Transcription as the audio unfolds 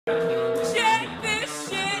Check this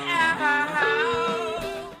shit out.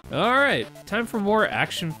 Alright, time for more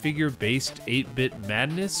action figure based 8-bit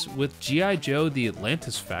madness with G.I. Joe The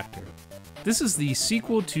Atlantis Factor. This is the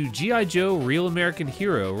sequel to G.I. Joe Real American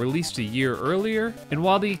Hero, released a year earlier, and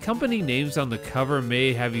while the company names on the cover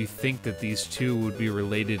may have you think that these two would be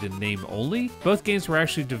related in name only, both games were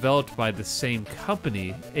actually developed by the same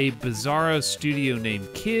company, a bizarro studio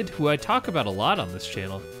named Kid, who I talk about a lot on this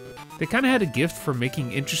channel. They kinda had a gift for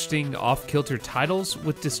making interesting off-kilter titles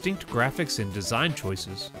with distinct graphics and design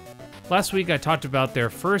choices. Last week I talked about their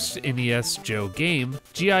first NES Joe game,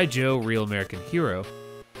 G.I. Joe Real American Hero.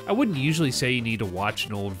 I wouldn't usually say you need to watch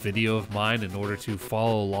an old video of mine in order to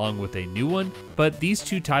follow along with a new one, but these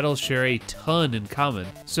two titles share a ton in common,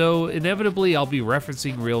 so inevitably I'll be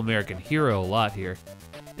referencing Real American Hero a lot here.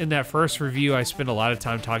 In that first review I spent a lot of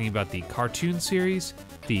time talking about the cartoon series,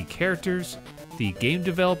 the characters, the game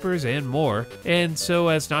developers, and more, and so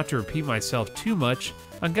as not to repeat myself too much,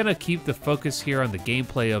 I'm gonna keep the focus here on the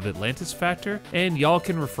gameplay of Atlantis Factor, and y'all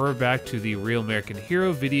can refer back to the Real American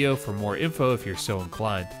Hero video for more info if you're so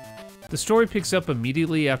inclined. The story picks up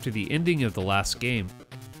immediately after the ending of the last game.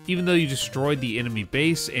 Even though you destroyed the enemy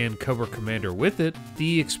base and Cobra Commander with it,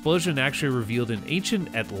 the explosion actually revealed an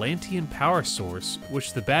ancient Atlantean power source,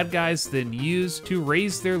 which the bad guys then used to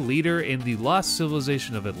raise their leader and the lost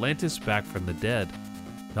civilization of Atlantis back from the dead.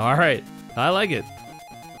 Alright, I like it.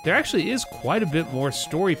 There actually is quite a bit more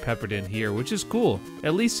story peppered in here, which is cool.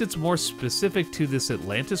 At least it's more specific to this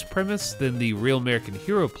Atlantis premise than the Real American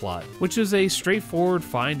Hero plot, which is a straightforward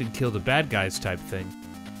find and kill the bad guys type thing.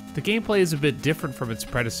 The gameplay is a bit different from its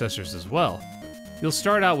predecessors as well. You'll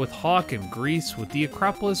start out with Hawk and Grease with the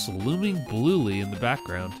Acropolis looming bluely in the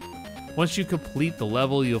background. Once you complete the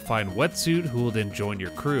level, you'll find Wetsuit, who will then join your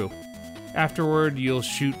crew. Afterward, you'll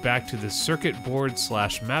shoot back to the circuit board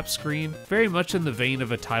 / map screen, very much in the vein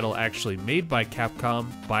of a title actually made by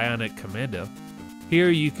Capcom, Bionic Commando. Here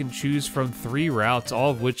you can choose from 3 routes,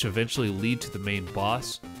 all of which eventually lead to the main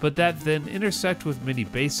boss, but that then intersect with many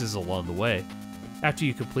bases along the way. After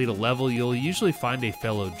you complete a level, you'll usually find a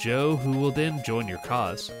fellow Joe who will then join your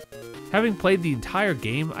cause. Having played the entire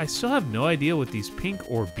game, I still have no idea what these pink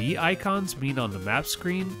or B icons mean on the map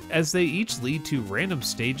screen, as they each lead to random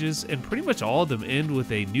stages and pretty much all of them end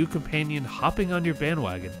with a new companion hopping on your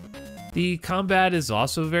bandwagon. The combat is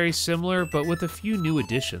also very similar, but with a few new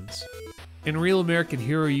additions. In Real American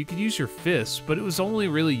Hero you could use your fists, but it was only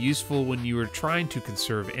really useful when you were trying to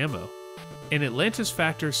conserve ammo. In Atlantis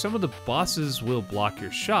Factor, some of the bosses will block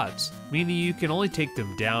your shots, meaning you can only take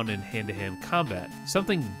them down in hand-to-hand combat,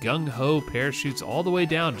 something gung-ho parachutes all the way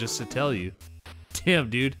down just to tell you. Damn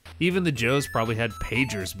dude, even the Joes probably had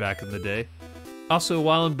pagers back in the day. Also,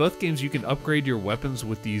 while in both games you can upgrade your weapons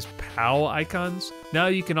with these POW icons, now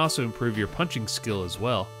you can also improve your punching skill as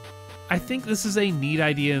well. I think this is a neat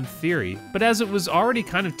idea in theory, but as it was already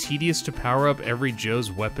kind of tedious to power up every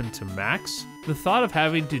Joe's weapon to max, the thought of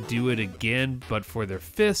having to do it again but for their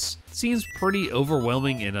fists seems pretty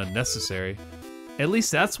overwhelming and unnecessary. At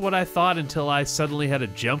least that's what I thought until I suddenly had a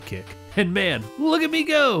jump kick. And man, look at me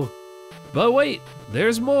go! But wait,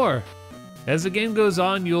 there's more! As the game goes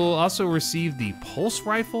on, you'll also receive the pulse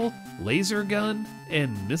rifle, laser gun,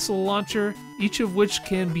 and missile launcher, each of which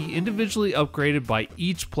can be individually upgraded by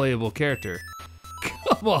each playable character.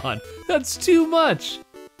 Come on, that's too much!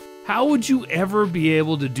 How would you ever be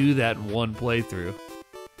able to do that in one playthrough?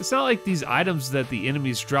 It's not like these items that the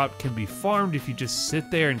enemies drop can be farmed if you just sit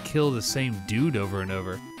there and kill the same dude over and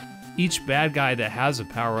over. Each bad guy that has a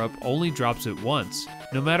power-up only drops it once,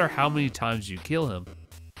 no matter how many times you kill him.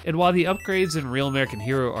 And while the upgrades in Real American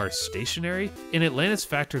Hero are stationary, in Atlantis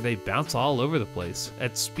Factor they bounce all over the place,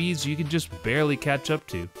 at speeds you can just barely catch up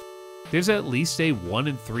to. There's at least a 1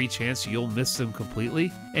 in 3 chance you'll miss them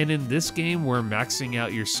completely, and in this game where maxing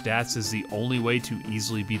out your stats is the only way to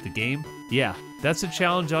easily beat the game, yeah, that's a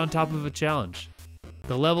challenge on top of a challenge.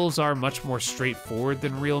 The levels are much more straightforward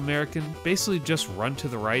than Real American, basically just run to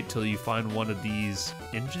the right till you find one of these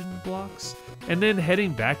engine blocks, and then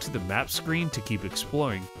heading back to the map screen to keep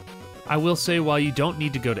exploring. I will say, while you don't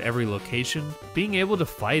need to go to every location, being able to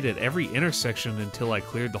fight at every intersection until I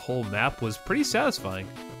cleared the whole map was pretty satisfying.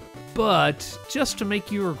 But, just to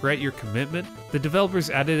make you regret your commitment, the developers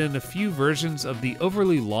added in a few versions of the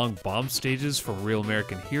overly long bomb stages from Real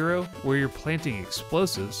American Hero, where you're planting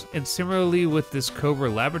explosives, and similarly with this Cobra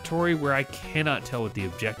laboratory where I cannot tell what the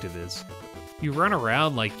objective is. You run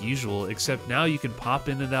around like usual, except now you can pop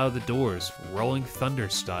in and out of the doors, rolling thunder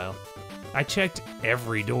style. I checked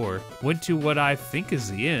every door, went to what I think is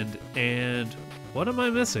the end, and what am I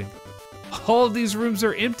missing? All of these rooms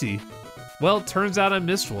are empty. Well, it turns out I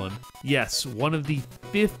missed one. Yes, one of the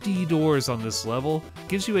 50 doors on this level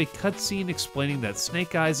gives you a cutscene explaining that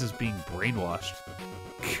Snake Eyes is being brainwashed.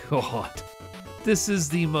 God. This is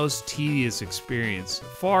the most tedious experience,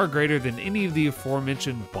 far greater than any of the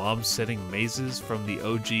aforementioned bomb-setting mazes from the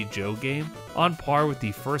OG Joe game, on par with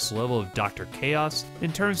the first level of Dr. Chaos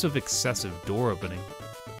in terms of excessive door opening.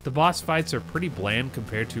 The boss fights are pretty bland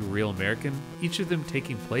compared to Real American, each of them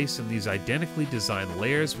taking place in these identically designed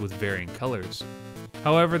layers with varying colors.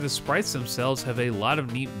 However, the sprites themselves have a lot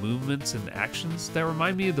of neat movements and actions that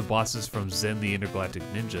remind me of the bosses from Zen the Intergalactic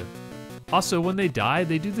Ninja. Also, when they die,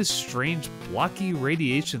 they do this strange blocky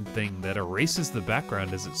radiation thing that erases the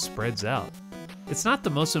background as it spreads out. It's not the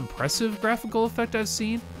most impressive graphical effect I've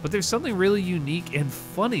seen, but there's something really unique and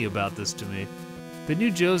funny about this to me. The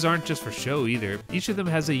new Joes aren't just for show either, each of them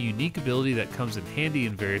has a unique ability that comes in handy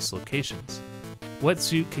in various locations.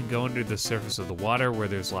 Wetsuit can go under the surface of the water where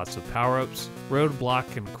there's lots of power-ups, Roadblock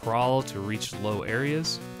can crawl to reach low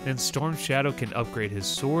areas, and Storm Shadow can upgrade his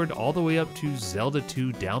sword all the way up to Zelda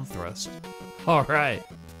 2 Downthrust. Alright.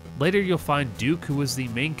 Later you'll find Duke, who was the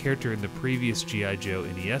main character in the previous G.I. Joe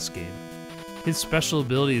NES game. His special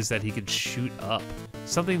ability is that he can shoot up,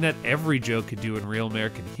 something that every Joe could do in Real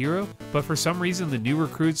American Hero, but for some reason the new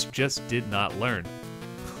recruits just did not learn.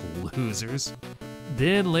 Losers.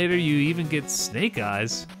 Then later you even get Snake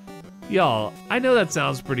Eyes. Y'all, I know that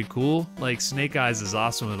sounds pretty cool, like Snake Eyes is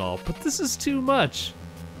awesome and all, but this is too much.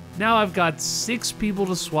 Now I've got 6 people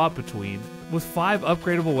to swap between, with 5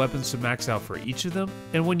 upgradable weapons to max out for each of them,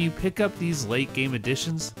 and when you pick up these late game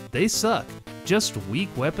additions, they suck. Just weak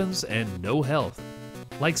weapons and no health.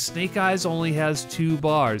 Like Snake Eyes only has 2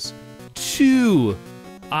 bars. 2!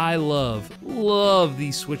 I love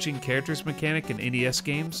the switching characters mechanic in NES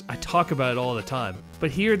games. I talk about it all the time.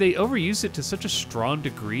 But here they overuse it to such a strong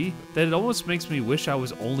degree that it almost makes me wish I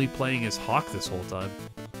was only playing as Hawk this whole time.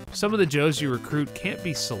 Some of the Joes you recruit can't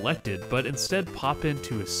be selected, but instead pop in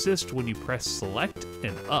to assist when you press select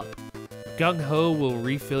and up. Gung Ho will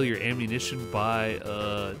refill your ammunition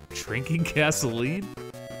by, drinking gasoline?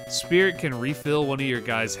 Spirit can refill one of your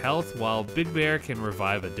guys' health, while Big Bear can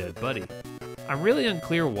revive a dead buddy. I'm really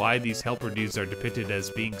unclear why these helper dudes are depicted as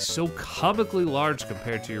being so comically large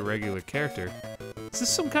compared to your regular character. Is this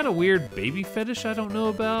some kind of weird baby fetish I don't know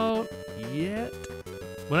about yet?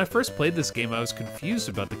 When I first played this game, I was confused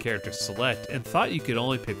about the character select and thought you could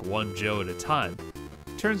only pick one Joe at a time.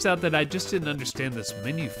 Turns out that I just didn't understand this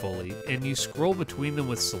menu fully, and you scroll between them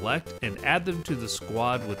with select and add them to the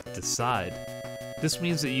squad with decide. This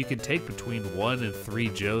means that you can take between 1 and 3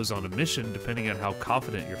 Joes on a mission depending on how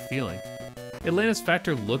confident you're feeling. Atlantis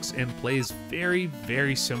Factor looks and plays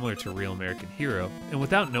very similar to Real American Hero, and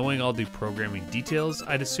without knowing all the programming details,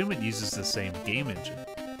 I'd assume it uses the same game engine.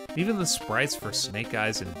 Even the sprites for Snake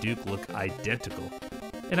Eyes and Duke look identical.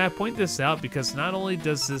 And I point this out because not only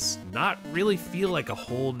does this not really feel like a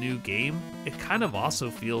whole new game, it kind of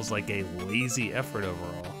also feels like a lazy effort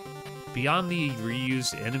overall. Beyond the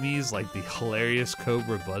reused enemies like the hilarious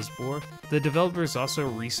Cobra Buzzbore, the developers also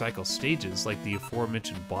recycle stages like the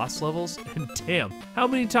aforementioned boss levels, and damn, how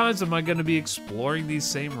many times am I going to be exploring these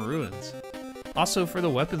same ruins? Also, for the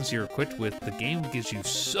weapons you're equipped with, the game gives you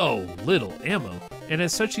so little ammo, and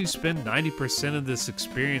as such you spend 90% of this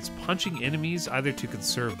experience punching enemies either to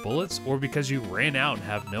conserve bullets or because you ran out and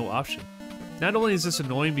have no option. Not only is this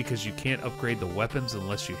annoying because you can't upgrade the weapons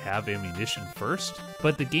unless you have ammunition first,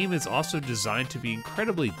 but the game is also designed to be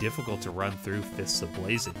incredibly difficult to run through Fists of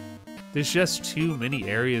Blazing. There's just too many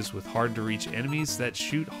areas with hard to reach enemies that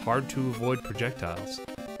shoot hard to avoid projectiles.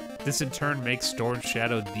 This in turn makes Storm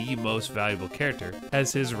Shadow the most valuable character,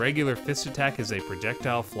 as his regular fist attack is a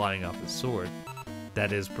projectile flying off his sword.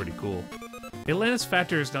 That is pretty cool. Atlantis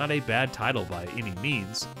Factor is not a bad title by any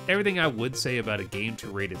means. Everything I would say about a game to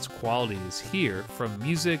rate its quality is here, from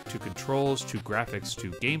music to controls to graphics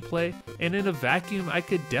to gameplay, and in a vacuum I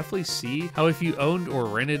could definitely see how if you owned or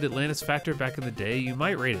rented Atlantis Factor back in the day, you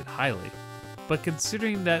might rate it highly. But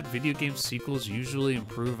considering that video game sequels usually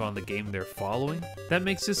improve on the game they're following, that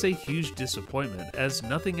makes this a huge disappointment, as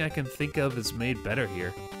nothing I can think of is made better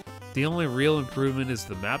here. The only real improvement is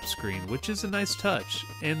the map screen, which is a nice touch,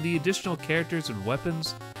 and the additional characters and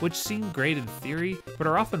weapons, which seem great in theory, but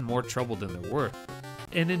are often more trouble than they're worth.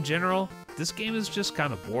 And in general, this game is just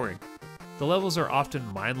kind of boring. The levels are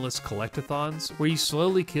often mindless collectathons, where you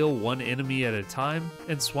slowly kill one enemy at a time,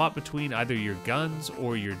 and swap between either your guns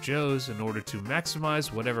or your Joes in order to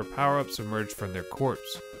maximize whatever power-ups emerge from their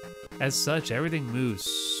corpse. As such, everything moves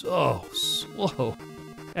so slow.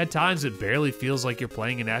 At times, it barely feels like you're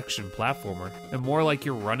playing an action platformer, and more like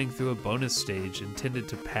you're running through a bonus stage intended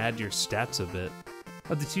to pad your stats a bit.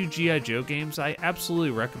 Of the two G.I. Joe games, I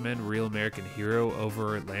absolutely recommend Real American Hero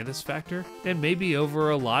over Atlantis Factor, and maybe over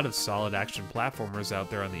a lot of solid action platformers out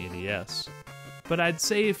there on the NES. But I'd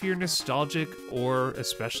say if you're nostalgic or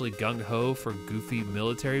especially gung-ho for goofy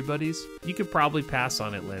military buddies, you could probably pass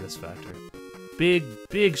on Atlantis Factor.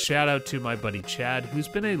 Big shout out to my buddy Chad, who's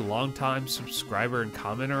been a longtime subscriber and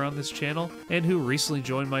commenter on this channel, and who recently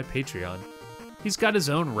joined my Patreon. He's got his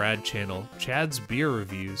own rad channel, Chad's Beer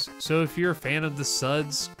Reviews, so if you're a fan of the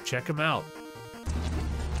suds, check him out.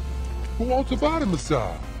 Who wants a body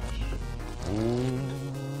massage?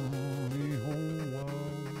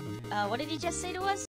 What did he just say to us?